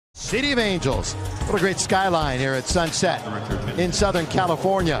City of Angels. What a great skyline here at sunset in Southern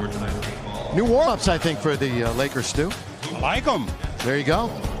California. New warm-ups, I think, for the Lakers, Stu. I like them. There you go.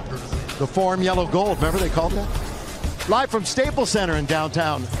 The Forum Yellow Gold, remember they called that? Live from Staples Center in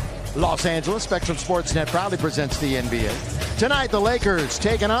downtown Los Angeles, Spectrum Sportsnet proudly presents the NBA. Tonight, the Lakers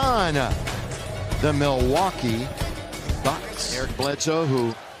taking on the Milwaukee Bucks. Eric Bledsoe,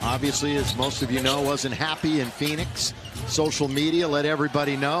 who obviously, as most of you know, wasn't happy in Phoenix. Social media let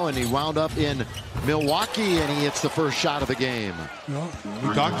everybody know, and he wound up in Milwaukee, and he hits the first shot of the game. Well,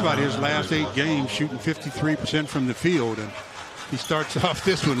 we talked about his last 8 games shooting 53% from the field, and he starts off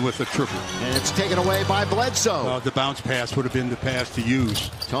this one with a triple. And it's taken away by Bledsoe. The bounce pass would have been the pass to use.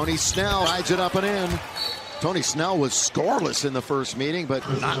 Tony Snell hides it up and in. Tony Snell was scoreless in the first meeting, but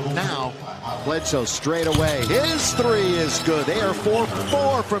not now. Bledsoe straight away. His three is good. They are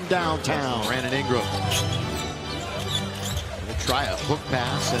 4-4 from downtown. Brandon Ingram. Try a hook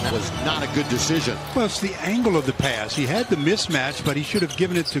pass, and that was not a good decision. Well, it's the angle of the pass. He had the mismatch, but he should have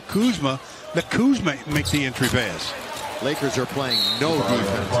given it to Kuzma. Let Kuzma make the entry pass. Lakers are playing no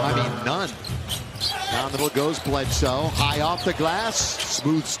defense. I mean, none. Down the middle goes Bledsoe. High off the glass.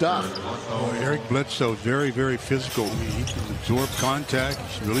 Smooth stuff. Oh, Eric Bledsoe, very, very physical. He can absorb contact.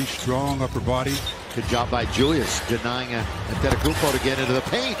 He's really strong upper body. Good job by Julius denying Antetokounmpo to get into the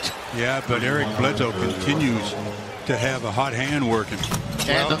paint. Yeah, but Eric Bledsoe continues to have a hot hand working.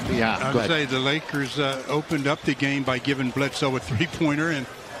 Well, I'd say the Lakers opened up the game by giving Bledsoe a three-pointer, and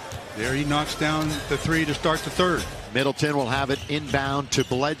there he knocks down the three to start the third. Middleton will have it inbound to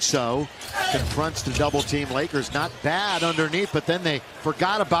Bledsoe. Confronts the double team. Lakers not bad underneath, but then they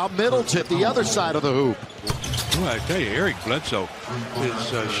forgot about Middleton, the other side of the hoop. Well, I tell you, Eric Bledsoe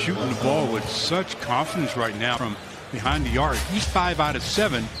is shooting the ball with such confidence right now from behind the arc. He's 5 out of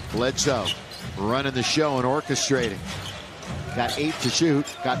 7. Bledsoe running the show and orchestrating. Got 8 to shoot.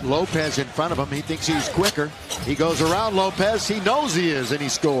 Got Lopez in front of him. He thinks he's quicker. He goes around Lopez. He knows he is, and he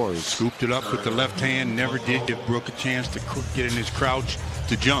scores. Scooped it up with the left hand. Never did give Brook a chance to get in his crouch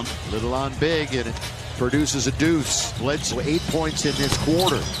to jump. Little on big, and it produces a deuce. Bledsoe 8 points in this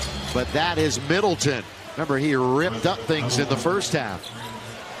quarter. But that is Middleton. Remember, he ripped up things in the first half.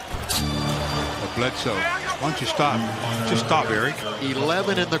 Bledsoe, why don't you stop? Just stop, Eric.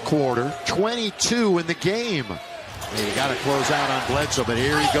 11 in the quarter, 22 in the game. You got to close out on Bledsoe, but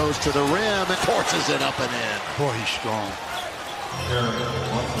here he goes to the rim and forces it up and in. Boy, he's strong.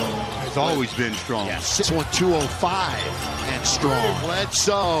 He's always been strong. Yeah, 6'1", 205 and strong.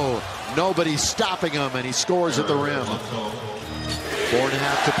 Bledsoe, nobody's stopping him, and he scores at the rim.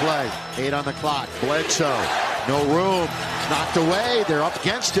 4.5 to play, 8 on the clock. Bledsoe, no room, knocked away. They're up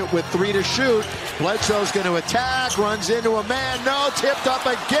against it with 3 to shoot. Bledsoe's going to attack, runs into a man. No, tipped up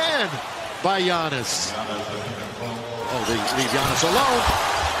again by Giannis. Oh, they leave Giannis alone.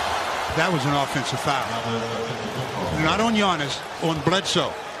 That was an offensive foul. Not on Giannis, on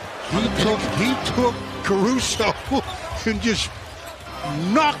Bledsoe. He took Caruso and just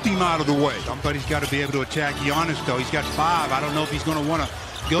knocked him out of the way. Somebody's got to be able to attack Giannis, though. He's got 5. I don't know if he's going to want to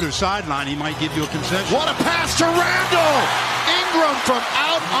go to the sideline. He might give you a concession. What a pass to Randle! Ingram from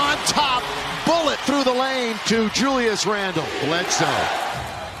out on top. Bullet through the lane to Julius Randle. Bledsoe.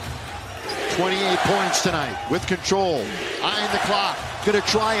 28 points tonight with control. Eyeing the clock. Going to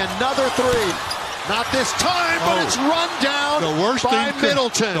try another 3. Not this time, but it's run down by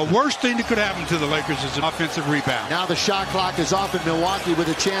Middleton. The worst thing that could happen to the Lakers is an offensive rebound. Now the shot clock is off in Milwaukee with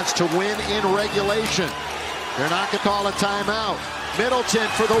a chance to win in regulation. They're not going to call a timeout. Middleton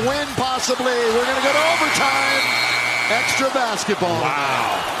for the win, possibly. We're going to go to overtime. Extra basketball.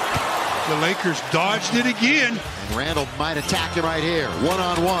 Wow. The Lakers dodged it again. And Randle might attack him right here.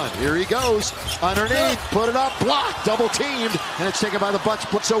 One-on-one. Here he goes. Underneath. Put it up. Blocked. Double teamed. And it's taken by the Bucks.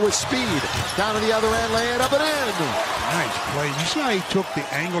 Bledsoe with speed. Down to the other end. Lay it up and in. Nice play. You see how he took the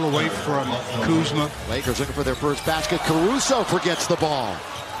angle away from Kuzma? Lakers looking for their first basket. Caruso forgets the ball.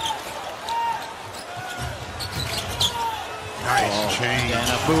 Nice change. And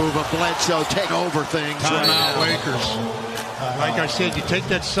a move of Bledsoe. Take over things. Timeout, Lakers. Like I said, you take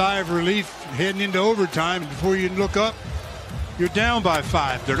that sigh of relief heading into overtime, and before you look up, you're down by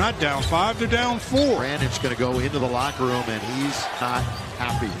 5. They're not down 5, they're down 4. Brandon's going to go into the locker room, and he's not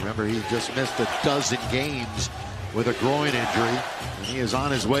happy. Remember, he just missed a dozen games with a groin injury, and he is on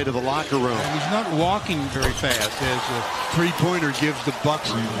his way to the locker room. And he's not walking very fast, as a three-pointer gives the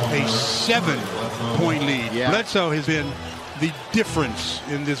Bucks a 7-point lead. Yeah. Bledsoe has been the difference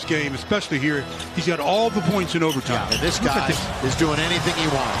in this game, especially here. He's got all the points in overtime. Yeah, and this guy is doing anything he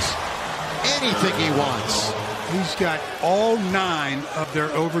wants. Anything he wants. He's got all 9 of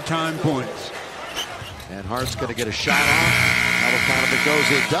their overtime points. And Hart's going to get a shot off. That'll count the it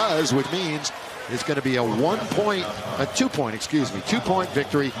goes, it does, which means it's going to be a 2-point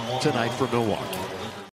victory tonight for Milwaukee.